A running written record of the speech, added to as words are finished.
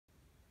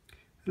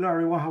Hello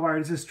everyone, how are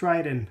you? This is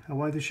Stryden. I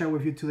wanted to share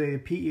with you today the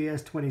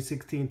PES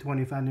 2016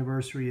 25th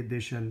Anniversary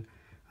Edition.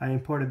 I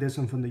imported this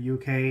one from the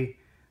UK.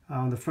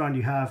 On the front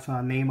you have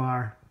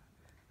Neymar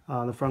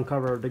on the front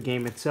cover of the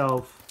game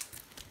itself.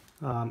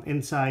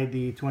 Inside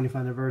the 25th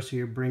anniversary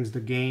it brings the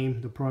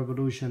game, the Pro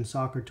Evolution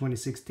Soccer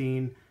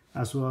 2016,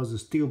 as well as the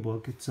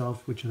steelbook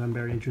itself, which I'm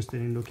very interested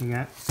in looking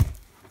at.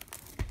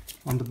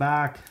 On the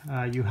back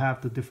you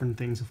have the different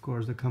things, of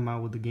course, that come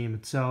out with the game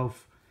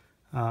itself.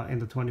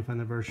 And the 25th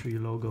anniversary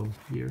logo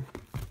here.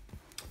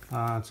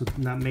 So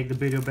to not make the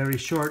video very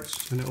short,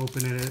 just going to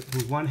open it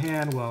with one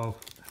hand while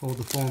hold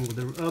the phone with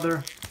the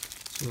other.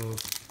 So,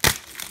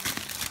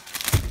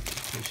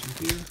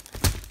 here.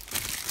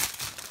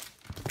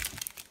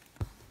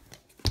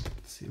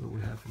 Let's see what we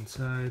have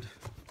inside.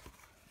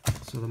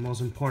 So the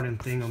most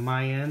important thing on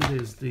my end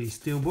is the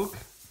steelbook.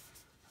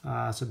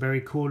 It's a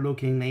very cool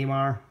looking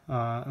Neymar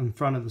in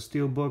front of the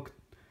steelbook.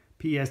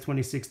 PES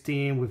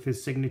 2016 with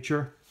his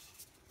signature.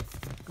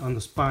 On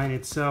the spine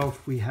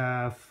itself we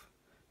have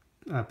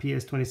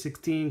PES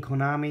 2016,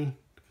 Konami,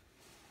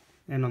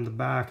 and on the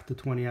back the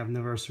 20th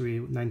anniversary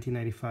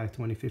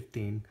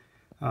 1995-2015.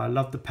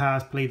 Love the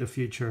past, play the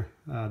future,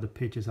 the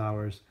pitch is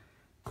ours.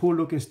 Cool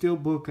looking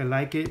steelbook, I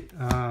like it.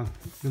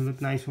 It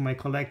look nice for my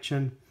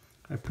collection.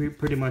 I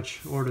pretty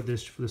much ordered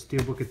this for the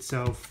steelbook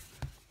itself.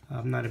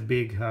 I'm not a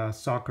big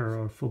soccer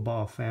or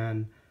football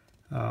fan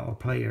or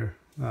player.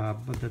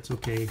 But that's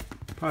okay.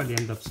 Probably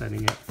end up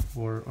setting it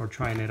or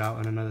trying it out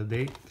on another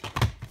day.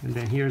 And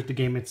then here's the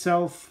game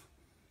itself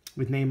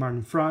with Neymar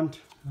in front.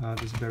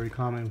 This is very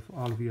common,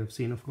 all of you have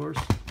seen, of course.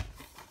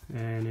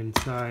 And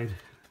inside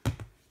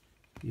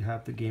you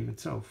have the game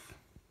itself.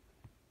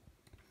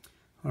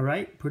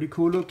 Alright, pretty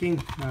cool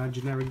looking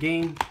generic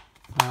game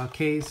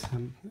case,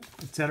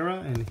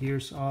 etc. And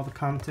here's all the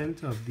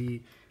content of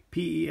the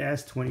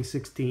PES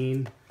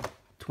 2016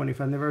 25th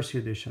Anniversary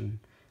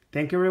Edition.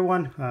 Thank you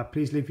everyone.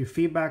 Please leave your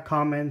feedback,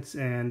 comments,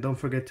 and don't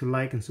forget to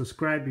like and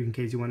subscribe in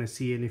case you want to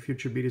see any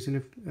future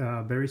videos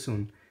very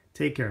soon.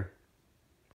 Take care.